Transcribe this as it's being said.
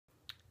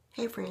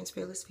Hey friends,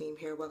 Fearless Femme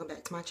here. Welcome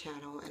back to my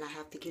channel, and I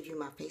have to give you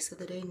my face of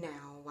the day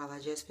now while I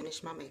just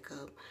finished my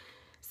makeup.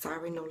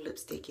 Sorry, no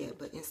lipstick yet,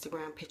 but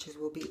Instagram pictures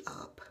will be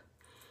up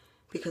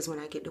because when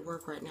I get to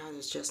work right now,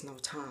 there's just no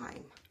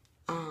time.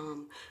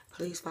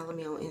 Please follow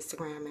me on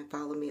Instagram and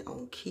follow me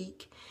on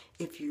Keek.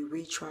 If you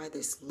retry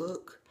this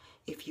look,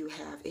 if you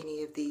have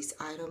any of these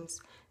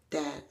items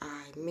that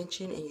I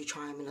mentioned and you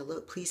try them in a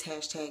look, please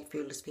hashtag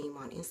Fearless Femme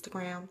on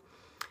Instagram.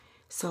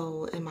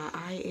 So in my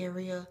eye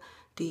area,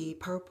 the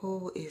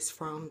purple is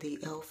from the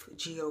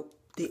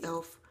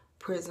e.l.f.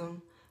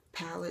 Prism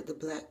palette, the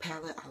black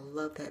palette. I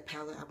love that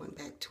palette. I went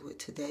back to it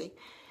today.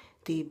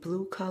 The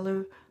blue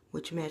color,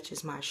 which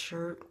matches my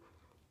shirt,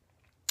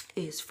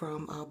 is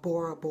from a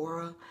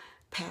Bora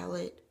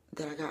palette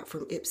that I got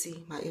from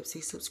Ipsy, my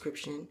Ipsy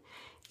subscription.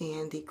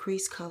 And the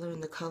crease color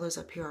and the colors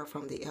up here are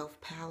from the e.l.f.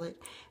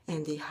 palette.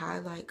 And the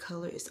highlight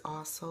color is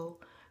also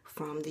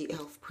from the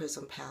e.l.f.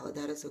 Prism palette.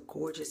 That is a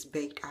gorgeous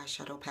baked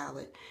eyeshadow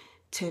palette.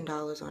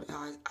 $10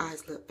 on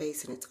Eyes Lip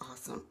Base, and it's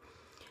awesome.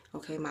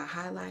 Okay, my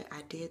highlight,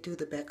 I did do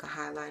the Becca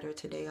highlighter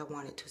today. I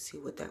wanted to see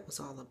what that was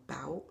all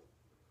about.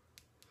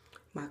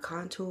 My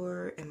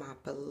contour and my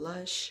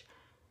blush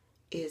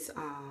is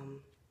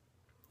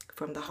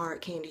from the Hard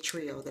Candy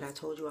Trio that I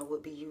told you I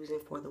would be using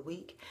for the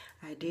week.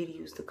 I did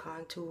use the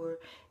contour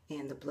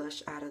and the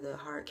blush out of the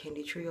Hard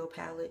Candy Trio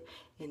palette,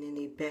 and then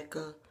the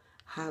Becca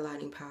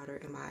highlighting powder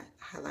in my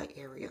highlight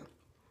area.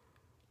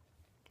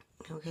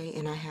 Okay,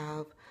 and I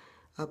have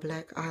a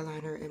black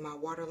eyeliner in my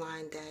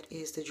waterline. That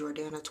is the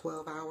Jordana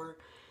 12-hour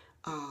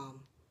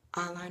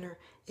eyeliner.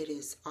 It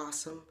is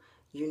awesome.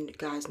 You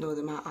guys know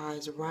that my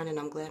eyes run, and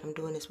I'm glad I'm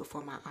doing this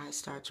before my eyes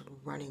start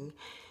running.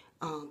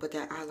 But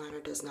that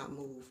eyeliner does not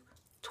move.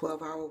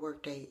 12-hour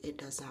workday, it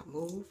does not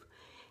move.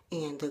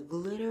 And the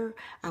glitter,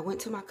 I went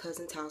to my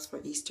cousin's house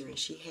for Easter, and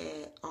she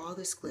had all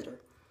this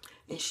glitter,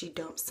 and she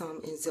dumped some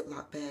in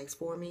Ziploc bags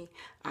for me.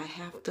 I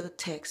have to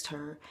text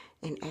her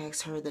and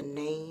ask her the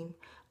name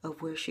of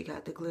where she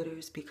got the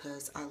glitters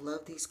because I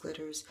love these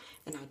glitters,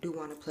 and I do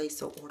want to place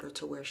an order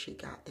to where she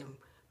got them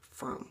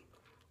from.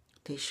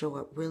 They show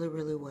up really,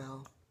 really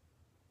well.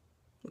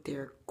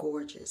 They're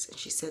gorgeous, and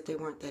she said they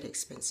weren't that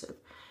expensive.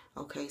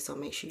 Okay, so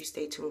make sure you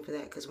stay tuned for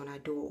that, because when I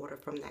do an order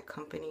from that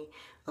company,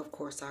 of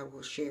course I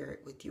will share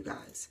it with you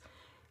guys.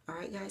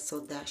 Alright guys, so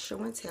that's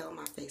show and tell,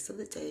 my face of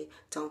the day.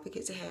 Don't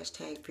forget to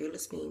hashtag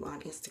Fearless Femme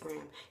on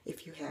Instagram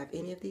if you have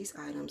any of these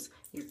items,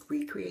 you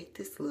recreate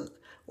this look,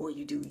 or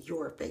you do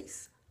your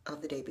face of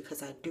the day,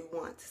 because I do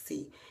want to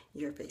see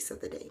your face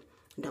of the day.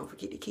 Don't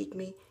forget to keep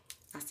me.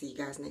 I'll see you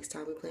guys next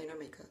time we play in our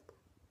makeup.